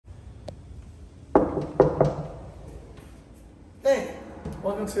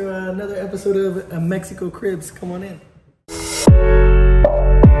welcome to another episode of Mexico Cribs. Come on in.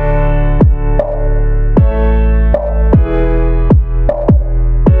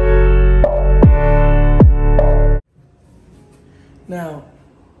 Now,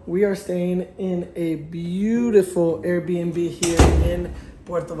 we are staying in a beautiful Airbnb here in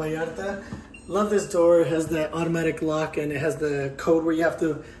Puerto Vallarta. Love this door. It has the automatic lock and it has the code where you have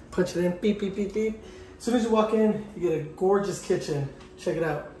to punch it in. Beep, beep, beep, beep. As soon as you walk in, you get a gorgeous kitchen. Check it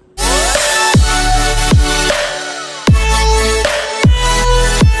out.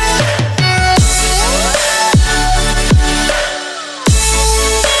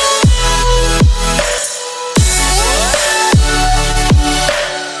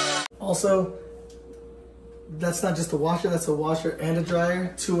 Also, that's not just a washer, that's a washer and a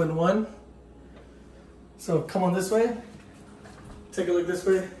dryer, 2-in-1. So come on this way, take a look this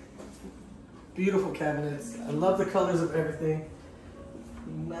way. Beautiful cabinets. I love the colors of everything.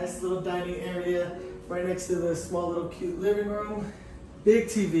 Nice little dining area right next to the small little cute living room. Big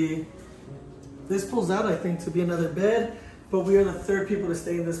TV. This pulls out, I think, to be another bed, but we are the third people to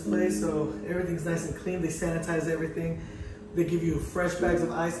stay in this place, so everything's nice and clean. They sanitize everything. They give you fresh bags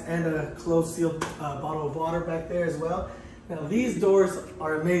of ice and a closed sealed bottle of water back there as well. Now these doors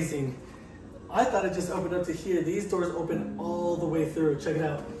are amazing. I thought it just opened up to here. These doors open all the way through. Check it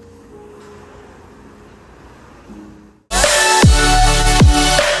out.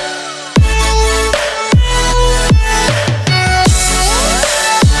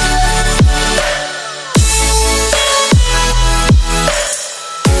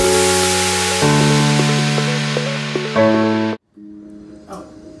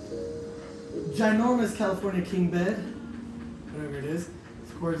 Ginormous California king bed, whatever it is.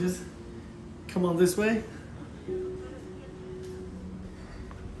 It's gorgeous. Come on this way.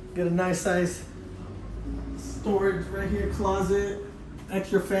 Get a nice size storage right here, closet,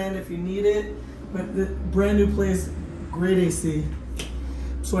 extra fan if you need it. But the brand new place, great AC.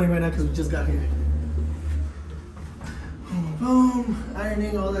 I'm sweating right now because we just got here. Boom, boom,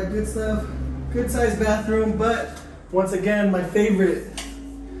 ironing, all that good stuff. Good size bathroom, but once again, my favorite.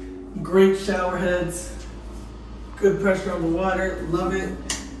 Great shower heads, good pressure on the water, love it.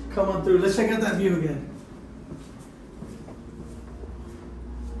 Come on through. Let's check out that view again.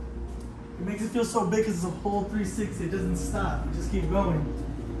 It makes it feel so big because it's a whole 360. It doesn't stop. It just keeps going.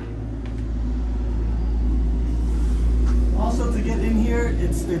 Also, to get in here,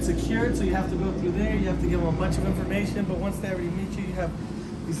 it's secured, so you have to go through there. You have to give them a bunch of information, but once they already meet you, you have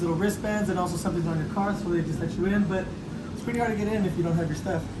these little wristbands and also something on your car, so they just let you in. But it's pretty hard to get in if you don't have your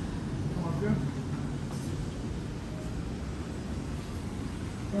stuff. Through.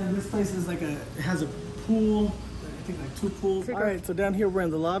 And this place is like it has a pool, I think like 2 pools. All right, so down here we're in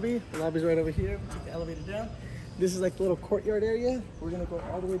the lobby. The lobby's right over here. We take the elevator down. This is like the little courtyard area. We're gonna go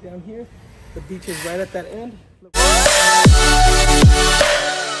all the way down here. The beach is right at that end.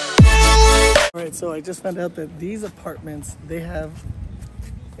 All right, so I just found out that these apartments, they have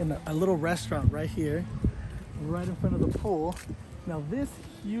a little restaurant right here, right in front of the pool. Now this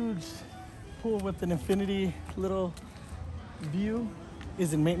huge pool with an infinity little view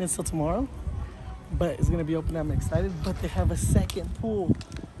is in maintenance till tomorrow, but it's gonna be open. I'm excited. But they have a second pool.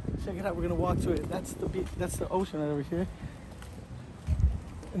 Check it out. We're gonna walk to it. That's the beach. That's the ocean right over here,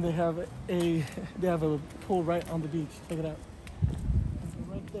 and they have a pool right on the beach. Check it out.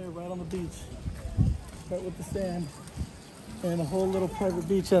 Right there, right on the beach, right with the sand, and a whole little private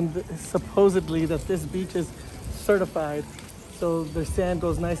beach. And supposedly that this beach is certified. So the sand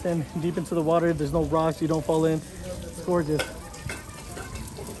goes nice and deep into the water. There's no rocks, you don't fall in. It's gorgeous.